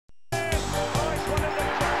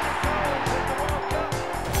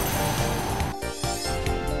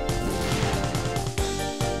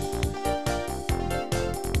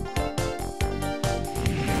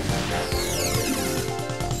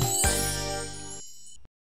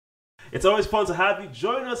It's always fun to have you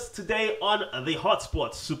join us today on the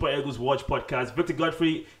Hotsports Super Eagles Watch podcast. Victor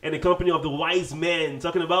Godfrey in the company of the wise men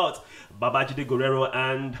talking about Babajide Guerrero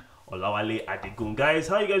and Olawale Adegun. Guys,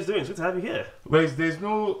 how are you guys doing? It's good to have you here. Well, there's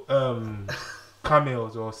no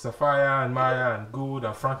camels or sapphire and Maya and gold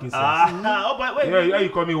and frankincense. But wait. Yeah, you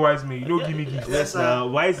call me wise man. You don't give me gifts. Yes,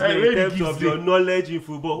 wise men in terms of your knowledge in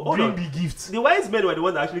football. Hold Bring on. me gifts. The wise men were the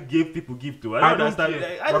ones that actually gave people gifts to. I don't understand.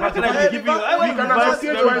 care. How can I be giving you? We can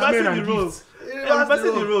associate wise men and gifts. I'm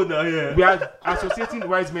passing the road now, yeah. We are associating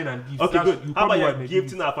wise men and gifts. Okay, good. You How about probably you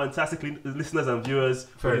gifting our fantastic listeners and viewers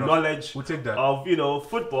Fair with enough. knowledge We'll take that. of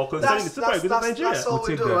football concerning the Super Eagles of Nigeria? That's all We'll we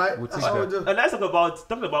take do, that. right? We'll That's take all we that. do. And let's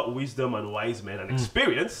talking about wisdom and wise men and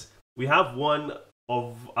experience. We have one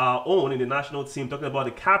of our own in the national team talking about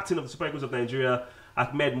the captain of the Super Eagles of Nigeria,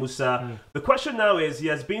 Ahmed Musa. The question now is, he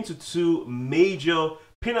has been to two major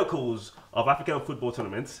pinnacles of African football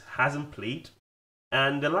tournaments, hasn't played,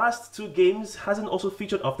 and the last two games hasn't also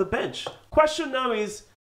featured off the bench. Question now is,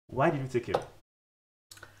 why did you take him?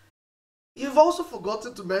 You've also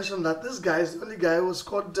forgotten to mention that this guy is the only guy who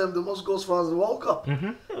scored the most goals for us in the World Cup.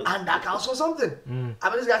 And that counts for something. I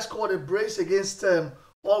mean, this guy scored a brace against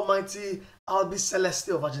almighty Albi Celeste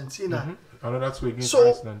of Argentina. Another two against So-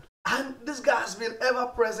 Iceland. And this guy has been ever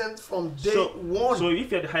present from day one. So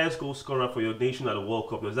if you're the highest goal scorer for your nation at the World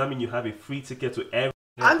Cup, does that mean you have a free ticket to every...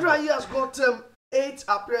 Andrea has got 8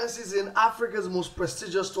 appearances in Africa's most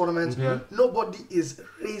prestigious tournament. Yeah. Nobody is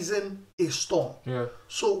raising a storm. Yeah.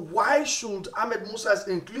 So why should Ahmed Musa's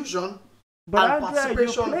inclusion But and Andrea, you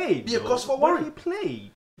participation played, be a though. cause for But worry? he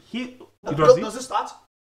played. Does he? Does it start?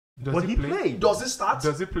 Does He he play? played. Does it start?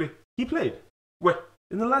 Does he play? He played Where?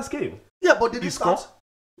 in the last game. Yeah, but did He he start? scored?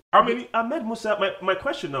 How many? Ahmed Musa, my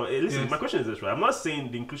question now, listen, Yes. my question is this, right? I'm not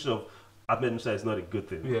saying the inclusion of Ahmed Musa is not a good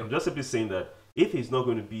thing. Yeah. I'm just simply saying that if he's not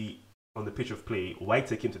going to be on the pitch of play, why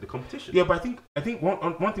take him to the competition? Yeah, but I think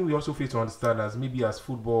one thing we also fail to understand as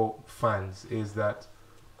football fans is that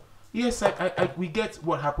yes, we get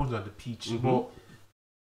what happens on the pitch, but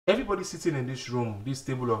everybody sitting in this room, this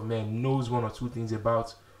table of men, knows one or two things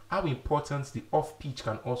about how important the off pitch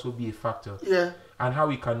can also be a factor, Yeah. and how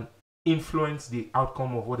it can influence the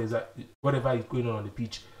outcome of whatever is going on the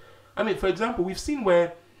pitch. I mean, for example, we've seen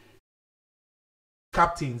where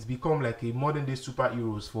captains become like a modern day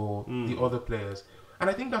superheroes for the other players, and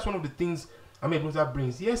I think that's one of the things Ahmed Musa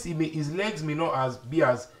brings. Yes, his legs may not be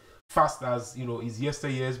as fast as his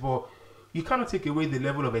yesteryears, but you cannot take away the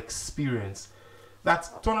level of experience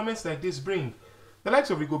that tournaments like this bring. The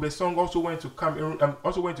likes of Rigobert Song also went to Cameroon,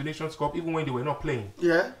 also went to Nations Cup even when they were not playing.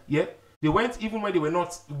 Yeah. Yeah, they went even when they were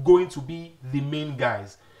not going to be the main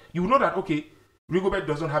guys. You know that okay, Rigobert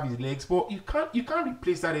doesn't have his legs, but you can't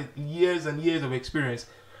replace that with years and years of experience.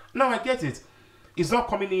 Now I get it. He's not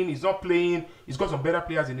coming in, he's not playing, he's got some better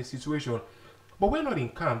players in the situation. But we're not in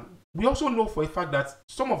camp. We also know for a fact that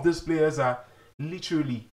some of these players are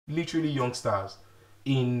literally young stars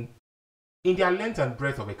in their length and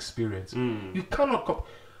breadth of experience. You cannot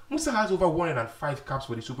Musa has over 105 caps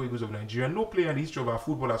for the Super Eagles of Nigeria. No player in the history of our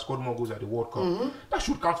football has scored more goals at the World Cup. That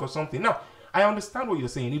should count for something. Now, I understand what you're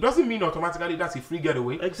saying. It doesn't mean automatically that's a free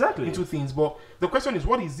getaway Exactly. into things. But the question is,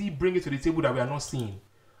 what is he bringing to the table that we are not seeing?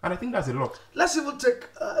 And I think that's a lot. Let's even take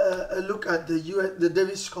a look at the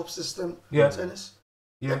Davis Cup system in tennis.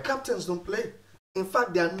 Yeah. The captains don't play. In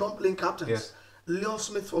fact, they are non-playing captains. Yes. Leon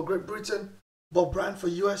Smith for Great Britain, Bob Bryant for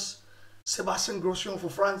US, Sebastian Grosjean for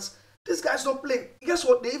France. These guys don't play. Guess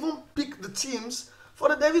what? They even pick the teams for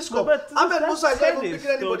the Davis Cup. Ahmed Musa is not even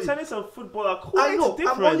picking anybody. Tennis and football are quite I know.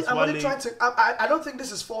 different. I'm only trying to. I don't think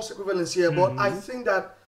this is false equivalence here, but I think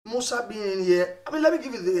that Musa being in here. I mean, let me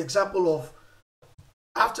give you the example of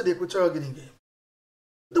after the Equatorial Guinea game.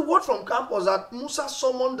 The word from camp was that Musa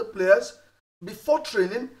summoned the players before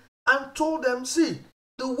training and told them, "See,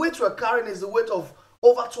 the weight we're carrying is the weight of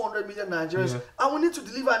over 200 million Nigerians, and we need to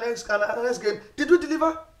deliver our next game." Did we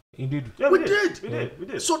deliver? Indeed. Yeah, We did. We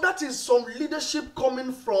did. So that is some leadership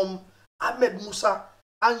coming from Ahmed Musa,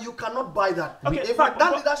 and you cannot buy that. Okay, In fact,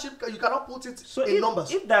 that leadership, you cannot put it in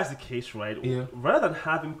numbers. If that's the case, right, rather than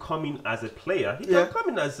have him come in as a player, he can come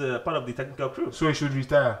in as a part of the technical crew. So he should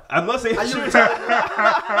retire. I'm not saying Are you he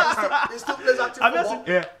still plays active I'm not football?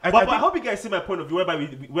 saying, Yeah, but I hope you guys see my point of view,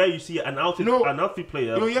 where you see an outfit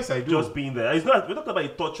player. Yes, I do. Just being there. It's not. We're talking about a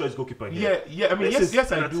third choice goalkeeper here. I mean, This is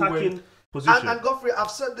yes, an I do. attacking position. And Godfrey, I've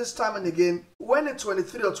said this time and again, when a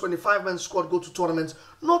 23 or 25 man squad go to tournaments,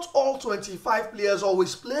 not all 25 players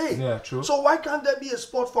always play. Yeah, true. So why can't there be a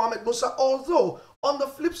spot for Ahmed Musa? Although, on the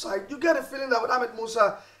flip side, you get a feeling that with Ahmed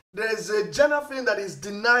Musa, there's a general feeling that he's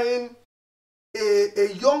denying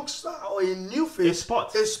a youngster or a new face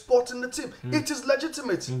A spot in the team. It is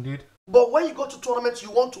legitimate. Indeed. But when you go to tournaments, you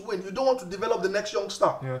want to win. You don't want to develop the next young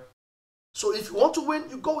star. Yeah. So if you want to win,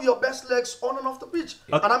 you go with your best legs on and off the pitch.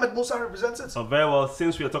 And Ahmed Musa represents it. Very well.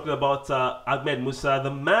 Since we are talking about Ahmed Musa, the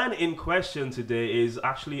man in question today is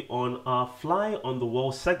actually on our Fly on the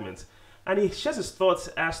Wall segment. And he shares his thoughts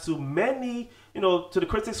as to many, to the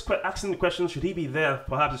critics asking the question, should he be there?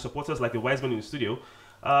 Perhaps the supporters like the wise man in the studio.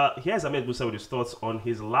 Here's Ahmed Musa with his thoughts on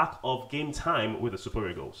his lack of game time with the Super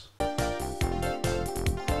Eagles.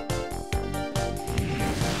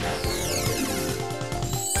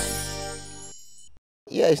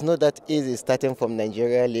 Yeah, it's not that easy starting from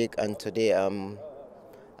Nigeria League, and today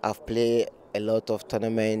I've played a lot of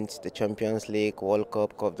tournaments, the Champions League, World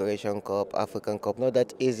Cup, Confederation Cup, African Cup. Not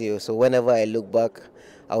that easy. So whenever I look back,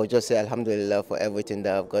 I would just say Alhamdulillah for everything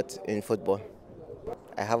that I've got in football.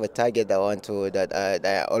 I have a target that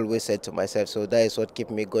I always said to myself. So that is what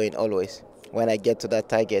keeps me going always. When I get to that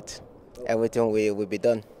target, everything will be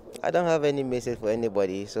done. I don't have any message for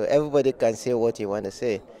anybody, so everybody can say what you want to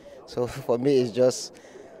say. So for me,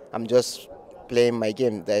 I'm just playing my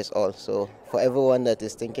game, that is all. So for everyone that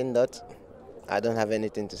is thinking that, I don't have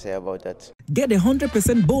anything to say about that. Get a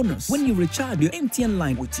 100% bonus when you recharge your MTN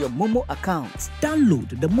line with your Momo account. Download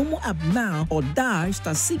the Momo app now or dial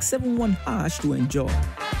 *671# to enjoy.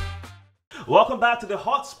 Welcome back to the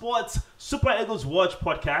Hotsports Super Eagles Watch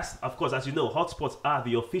podcast. Of course, as you know, Hotsports are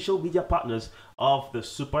the official media partners of the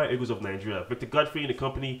Super Eagles of Nigeria. Victor Godfrey in the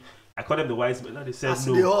company. I call them the wise men. Now they said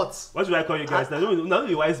no. The hot. What do I call you guys? Now, not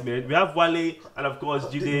the wise men. We have Wale and of course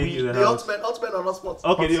Jide. The hot men on Hotsports.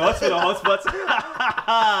 Okay, the hot men on Hotsports.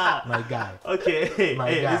 My guy. Okay.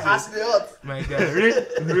 My guy. Ask the hot. My guy.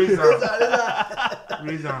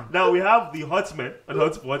 Reason. Now we have the hot men on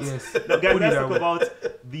Hotspots. Yes. Now guys, let's talk about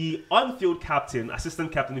the on-field captain,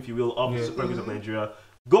 assistant captain, if you will, of the Super Eagles of Nigeria.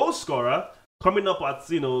 Goal scorer. Coming up at,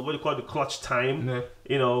 what you call the clutch time,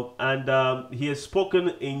 and he has spoken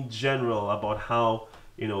in general about how,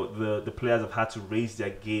 the players have had to raise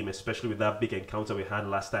their game, especially with that big encounter we had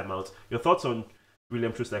last time out. Your thoughts on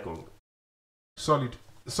William Troost-Ekong? Solid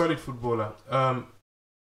footballer.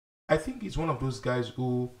 I think he's one of those guys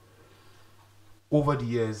who, over the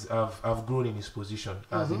years, have grown in his position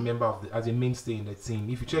as a member as a mainstay in the team.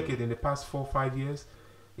 If you check it in the past 4 or 5 years,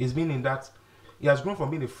 he's been in that. He has grown from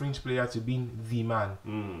being a fringe player to being the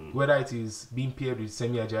man. Whether it is being paired with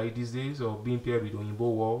Semi Ajayi these days or being paired with Oyinbo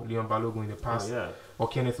War, Leon Balogun in the past, or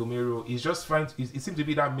Kenneth Omero. He's just he seems to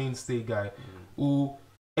be that mainstay guy who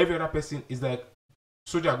every other person is like,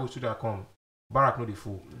 soldier go, soldier come. Barak no the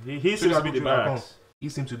fool. He seems to be the barracks. He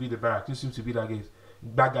seems to be the barracks. He seems to be that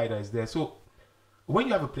guy that is there. So when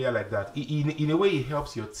you have a player like that, in a way, it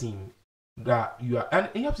helps your team. That you are, and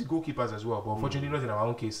it helps the goalkeepers as well. But unfortunately, not in our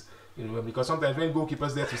own case. Because sometimes when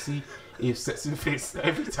goalkeepers there to see a certain face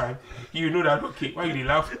every time, you know that, okay, why you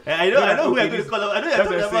laugh? I know who I'm going to call up. I know you're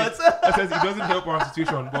talking about. That says it doesn't help our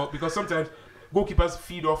situation, but because sometimes goalkeepers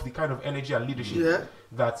feed off the kind of energy and leadership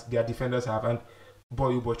that their defenders have, and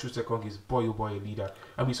boy Troost-Ekong is boy a leader,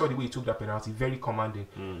 and we saw the way he took that penalty, very commanding.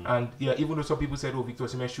 And even though some people said, oh, Victor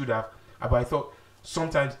Osimhen should have, but I thought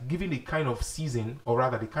sometimes given the kind of season, or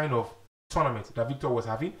rather the kind of tournament that Victor was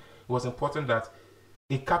having, it was important that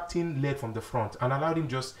a captain led from the front and allowed him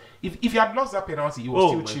just. If he had lost that penalty, he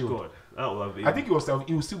was still chilled. God. I think he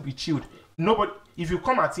will still be chilled. Nobody. If you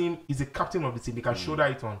come at him, he's a captain of the team. They can shoulder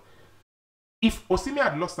it on. If Osimhen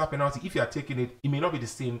had lost that penalty, if he had taken it, it may not be the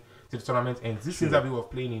same to the tournament ends. This is that we were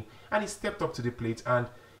playing in, and he stepped up to the plate and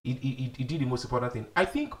he did the most important thing. I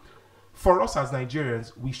think for us as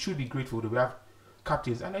Nigerians, we should be grateful that we have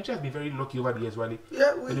captains, and Nigeria has been very lucky over the years, Wale.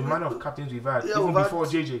 The manner of captains we've had, even before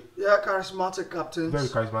JJ. Yeah, charismatic captains. Very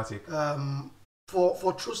charismatic.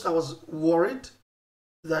 For Troost, I was worried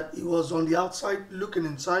that he was on the outside looking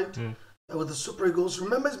inside with the Super Eagles.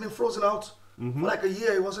 Remember, he's been frozen out for like a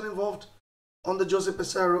year. He wasn't involved under Jose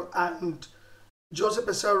Peseiro, and Jose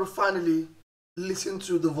Peseiro finally listened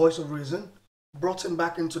to the voice of reason, brought him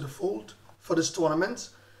back into the fold for this tournament,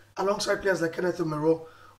 alongside players like Kenneth Omero,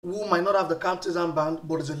 who might not have the captain's armband,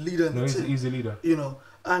 but is a leader in the team. He's a leader.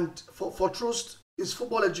 And for Troost, his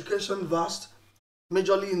football education vast,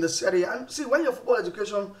 majorly in the Serie A. And see, when your football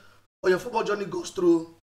education or your football journey goes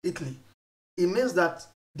through Italy, it means that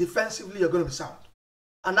defensively you're going to be sound.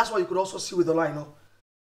 And that's what you could also see with Olaino.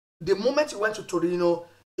 The moment he went to Torino,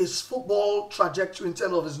 his football trajectory in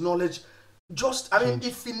terms of his knowledge,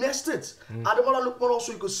 he finessed it. Ademola Lookman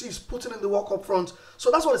also, you could see he's putting in the work up front.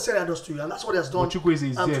 So that's what the Serie A does to you, and that's what he has done. But Chukwueze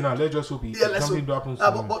is there now. Let's just hope something happens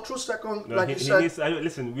to him. But Troost-Ekong, like you said...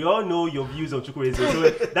 listen, we all know your views on Chukwueze. So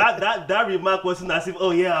that remark wasn't as if,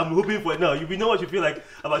 oh yeah, I'm hoping for it. No, we know what you feel like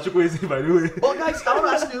about Chukwueze, by the way. But guys, I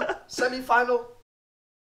want to ask you, semi-final,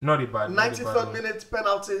 Not a bad. 93rd minute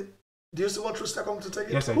penalty. Do you still want Trustakong to take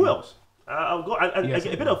it? Yes, I Who do. else? I'll go. A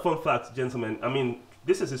bit of fun fact, gentlemen. I mean,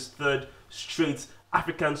 this is his third straight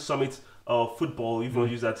African Summit of football. If you want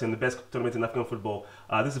to use that in the best tournament in African football,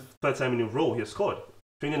 this is the third time in a row he has scored.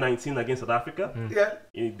 2019 against South Africa.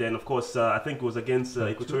 Yeah. Then, of course, I think it was against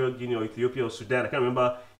Equatorial Guinea or Ethiopia or Sudan. I can't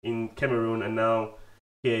remember, in Cameroon, and now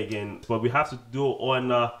here again. But we have to do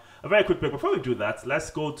on a very quick break. Before we do that,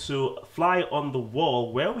 let's go to Fly on the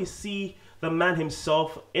Wall, where we see the man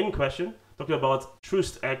himself in question, talking about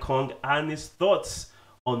Trust Ekong and his thoughts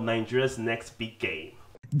on Nigeria's next big game.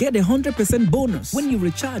 Get a 100% bonus when you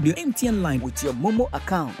recharge your MTN line with your Momo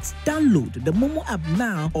account. Download the Momo app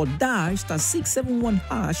now or dial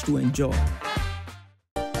 *671# to enjoy.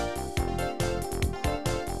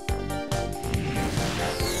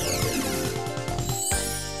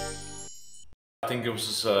 I think it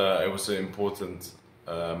was an important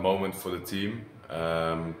moment for the team.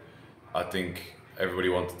 I think everybody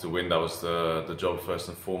wanted to win. That was the job first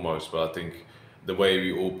and foremost. But I think the way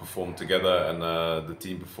we all performed together and the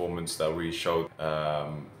team performance that we showed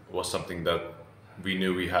was something that we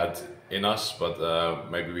knew we had in us,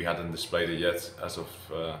 but maybe we hadn't displayed it yet as of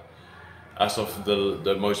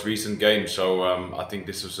the most recent game. So I think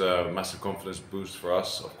this was a massive confidence boost for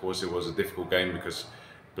us. Of course, it was a difficult game because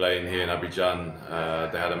playing here in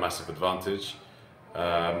Abidjan, they had a massive advantage.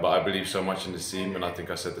 But I believe so much in this team, and I think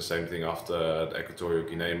I said the same thing after the Equatorial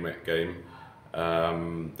Guinea game.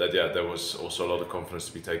 That there was also a lot of confidence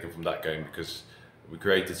to be taken from that game because we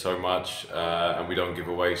created so much and we don't give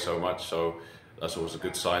away so much. So that's always a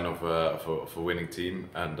good sign of for winning team.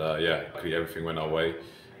 And everything went our way.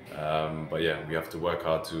 But yeah, we have to work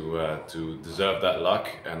hard to deserve that luck,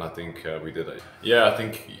 and I think we did it. Yeah, I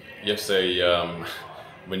think yesterday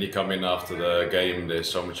when you come in after the game, there's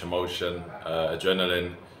so much emotion,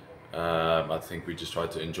 adrenaline. I think we just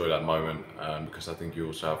tried to enjoy that moment because I think you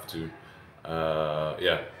also have to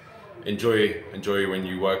enjoy when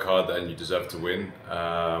you work hard and you deserve to win.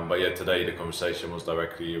 But yeah, today the conversation was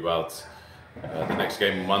directly about the next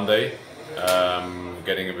game on Monday,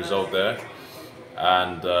 getting a result there.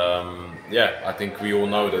 And I think we all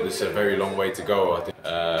know that this is a very long way to go. I think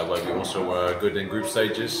where we also were good in group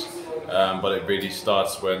stages, but it really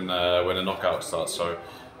starts when the knockout starts. So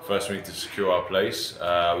first we need to secure our place.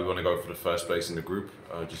 We want to go for the first place in the group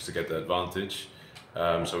just to get the advantage.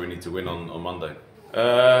 So we need to win on Monday.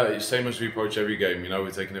 Same as we approach every game,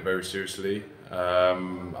 we're taking it very seriously.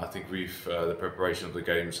 I think the preparation of the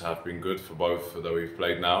games have been good for both that we've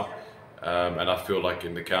played now. And I feel like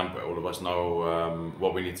in the camp, all of us know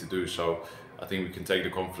what we need to do. So I think we can take the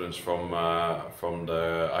confidence from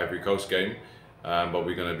the Ivory Coast game. But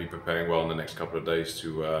we're going to be preparing well in the next couple of days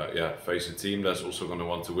to face a team that's also going to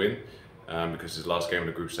want to win. Because this last game of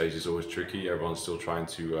the group stage is always tricky. Everyone's still trying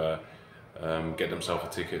to get themselves a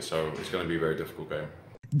ticket, so it's going to be a very difficult game.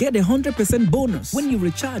 Get a 100% bonus when you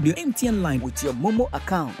recharge your MTN line with your Momo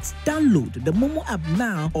account. Download the Momo app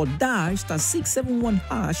now or dial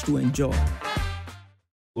 *671# to enjoy.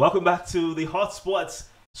 Welcome back to the Hotsports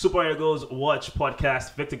Super Eagles Watch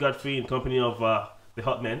podcast. Victor Godfrey in company of the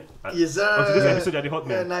Hot Men. Yes, sir. On today's episode, are the Hot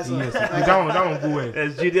Men. Yeah, nice one. Yes, that one go well.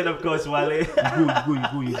 There's Julian, of course, Wale. You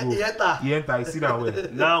go. You enter. I see that well.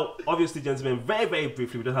 Now, obviously, gentlemen, very, very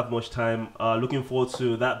briefly, we don't have much time. Looking forward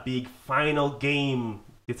to that big final game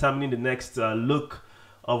determining the next look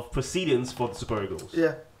of proceedings for the Super Eagles.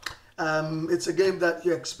 Yeah. It's a game that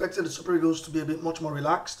you're expecting the Super Eagles to be a bit much more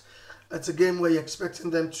relaxed. It's a game where you're expecting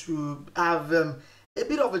them to have a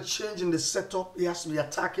bit of a change in the setup. It has to be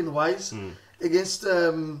attacking wise. Against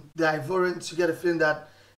the Ivorians, you get a feeling that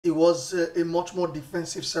it was a much more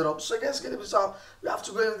defensive setup. So against Guinea-Bissau, we have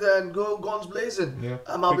to go in there and go guns blazing. Yeah.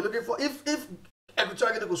 I'll be looking for, if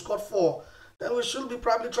Equatorial Guinea scored 4, then we should be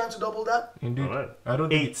probably trying to double that. Indeed. All right. I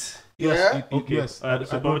don't 8. think, Yeah? Okay. Yes. So I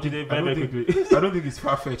about today, very quickly. I don't think it's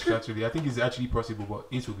far-fetched actually. I think it's actually possible, but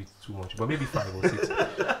 8 will be too much. But maybe 5 or 6.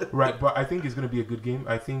 Right, but I think it's going to be a good game.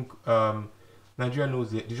 I think Nigeria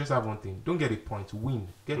knows they just have one thing. Don't get a point. Win.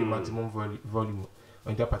 Get the maximum volume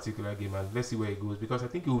in that particular game, and let's see where it goes. Because I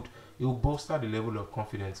think it will bolster the level of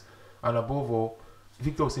confidence. And above all,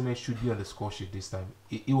 Victor Osimhen should be on the score sheet this time.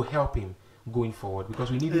 It will help him going forward because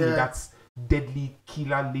we need him in that deadly,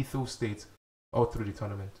 killer, lethal state all through the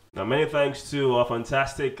tournament. Now, many thanks to our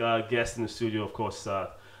fantastic guest in the studio, of course.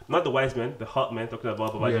 Not the wise men, the hot men, talking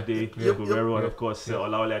about Babajide, Guerrero, and of course,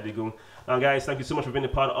 Olawale Adigun. Now, guys, thank you so much for being a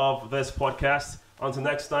part of this podcast. Until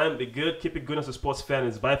next time, be good, keep it good as a sports fan.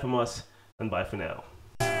 It's bye from us, and bye for now.